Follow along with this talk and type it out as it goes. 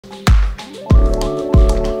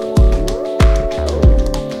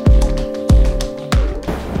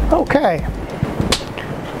Okay,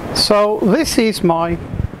 so this is my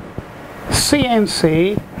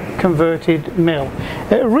CNC converted mill.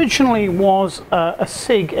 It originally was a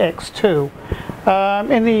Sieg X2.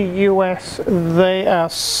 In the US they are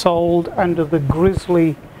sold under the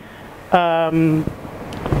Grizzly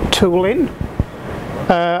tooling.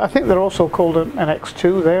 I think they're also called an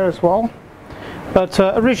X2 there as well. But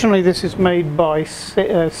originally this is made by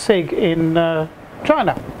Sieg in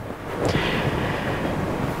China.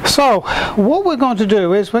 So what we're going to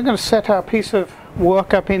do is we're going to set our piece of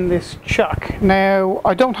work up in this chuck. Now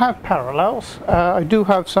I don't have parallels, I do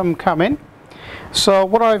have some coming. So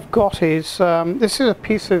what I've got is, this is a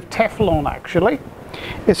piece of Teflon actually.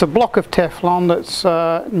 It's a block of Teflon that's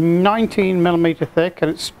 19mm thick,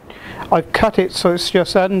 and I've cut it so it's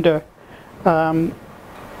just under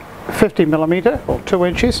 50mm or 2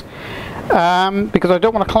 inches. Because I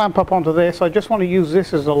don't want to clamp up onto this, I just want to use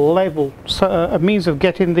this as a level, so a means of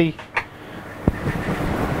getting the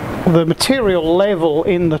material level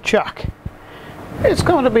in the chuck. It's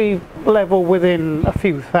going to be level within a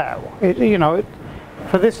few thou.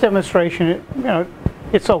 For this demonstration,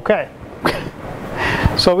 it's okay.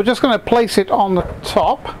 So we're just going to place it on the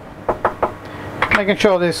top, making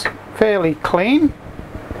sure this is fairly clean.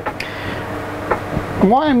 And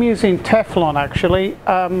why I'm using Teflon actually,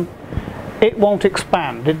 it won't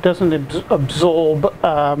expand. It doesn't absorb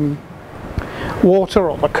water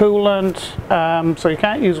or the coolant, so you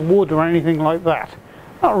can't use wood or anything like that.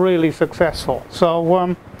 Not really successful.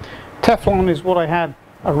 So Teflon is what I had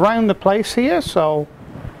around the place here, so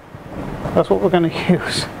that's what we're going to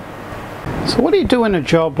use. So what do you do in a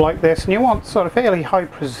job like this, and you want sort of fairly high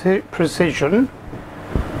precision?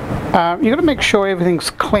 You've got to make sure everything's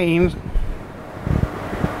clean,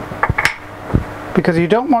 because you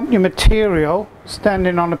don't want your material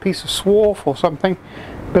standing on a piece of swarf or something,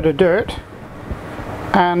 bit of dirt,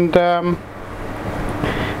 and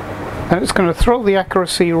it's going to throw the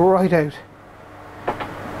accuracy right out.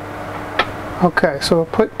 Okay, so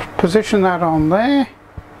we'll position that on there.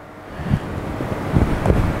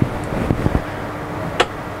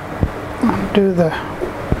 And do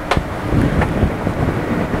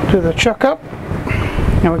the chuck up.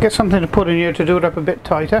 Now we'll get something to put in here to do it up a bit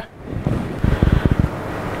tighter.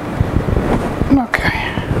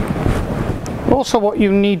 Okay. Also what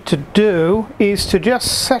you need to do is to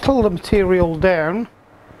just settle the material down,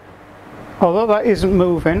 although that isn't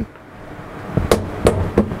moving.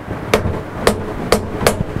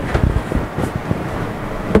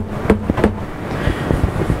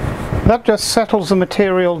 That just settles the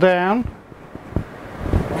material down,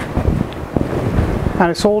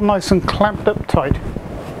 and it's all nice and clamped up tight.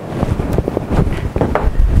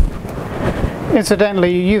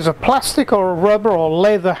 Incidentally, you use a plastic or a rubber or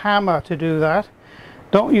leather hammer to do that.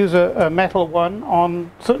 Don't use a metal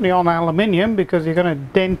one, certainly on aluminium, because you're going to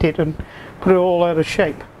dent it and put it all out of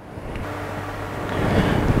shape.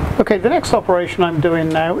 Okay, the next operation I'm doing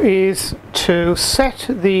now is to set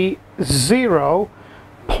the 0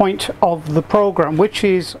 point of the program, which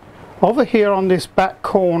is over here on this back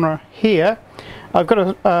corner here. I've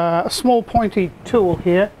got a small pointy tool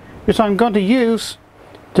here, which I'm going to use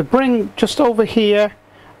to bring just over here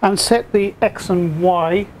and set the X and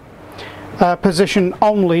Y position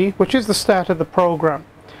only, which is the start of the program,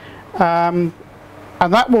 and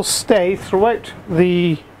that will stay throughout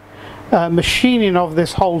the machining of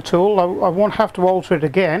this whole tool. I won't have to alter it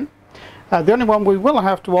again. The only one we will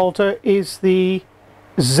have to alter is the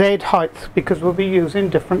Z height, because we'll be using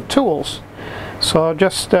different tools. So I'll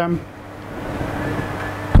just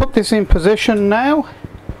put this in position now,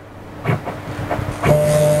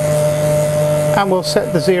 and we'll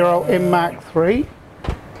set the 0 in Mach3.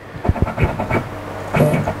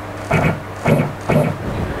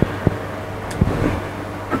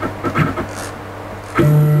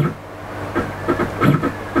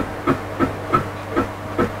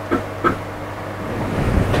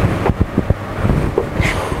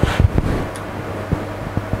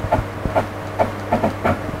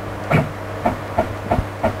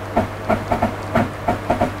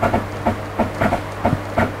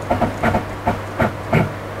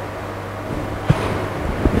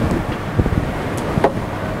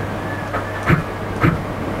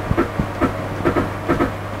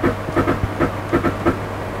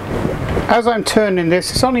 As I'm turning this,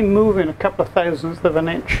 it's only moving a couple of thousandths of an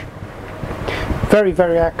inch. Very,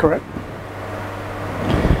 very accurate.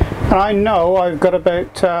 And I know I've got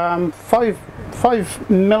about 5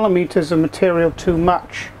 millimeters of material too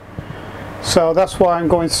much. So that's why I'm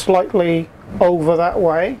going slightly over that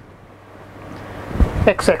way.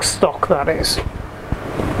 XX stock, that is.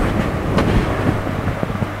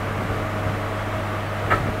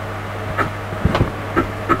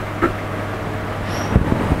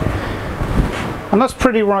 And that's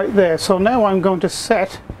pretty right there. So now I'm going to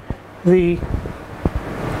set the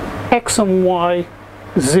X and Y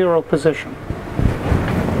 0 position.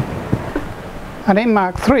 And in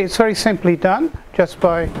Mach3 it's very simply done just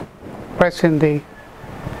by pressing the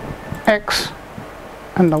X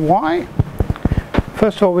and the Y.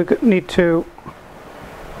 First of all, we need to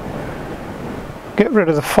get rid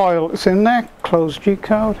of the file that's in there, close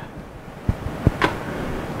G-code.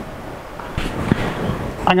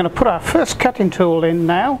 I'm going to put our first cutting tool in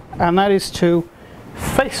now, and that is to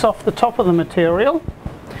face off the top of the material,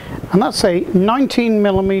 and that's a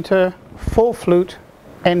 19mm 4 flute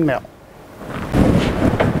end mill.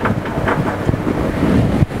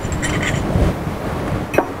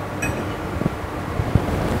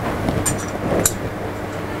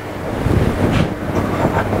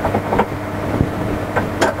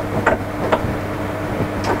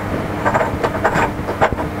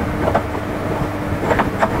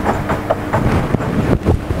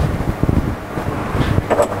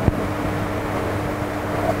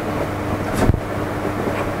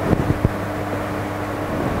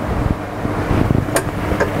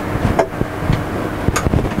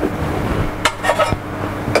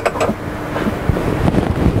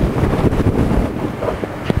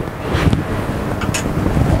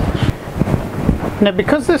 Now,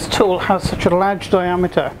 because this tool has such a large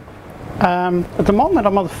diameter, at the moment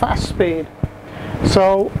I'm on the fast speed,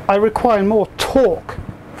 so I require more torque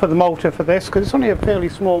for the motor for this, because it's only a fairly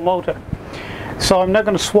small motor. So I'm now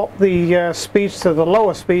going to swap the speeds to the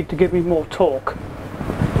lower speed to give me more torque.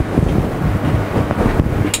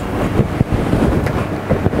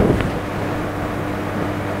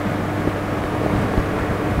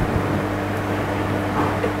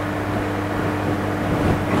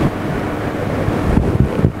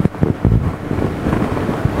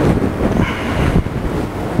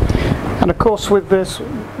 And of course with this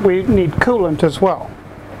we need coolant as well.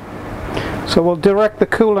 So we'll direct the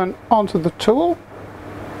coolant onto the tool.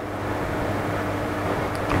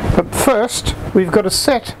 But first we've got to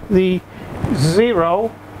set the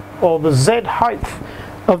 0 or the Z height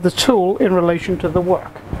of the tool in relation to the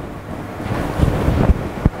work.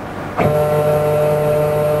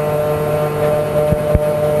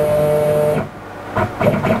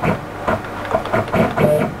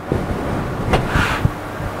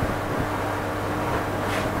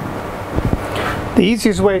 The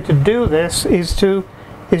easiest way to do this is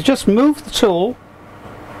just move the tool,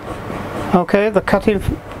 okay, the cutting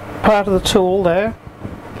part of the tool there,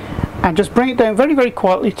 and just bring it down very, very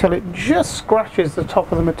quietly till it just scratches the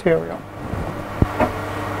top of the material.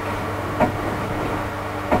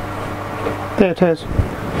 There it is.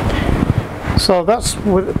 So that's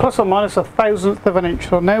with plus or minus 1/1000th of an inch.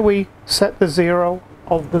 So now we set the 0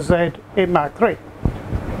 of the Z in Mach3.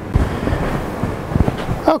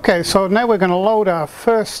 Okay, so now we're going to load our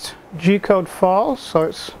first G-code file. So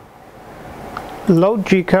it's load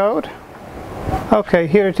G-code. Okay,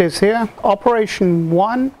 here it is here. Operation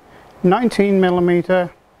 1,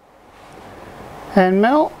 19mm end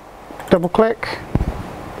mill. Double click,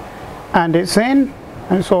 and it's in,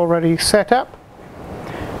 and it's already set up.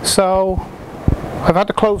 So I've had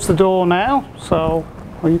to close the door now, so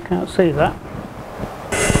well, you can't see that.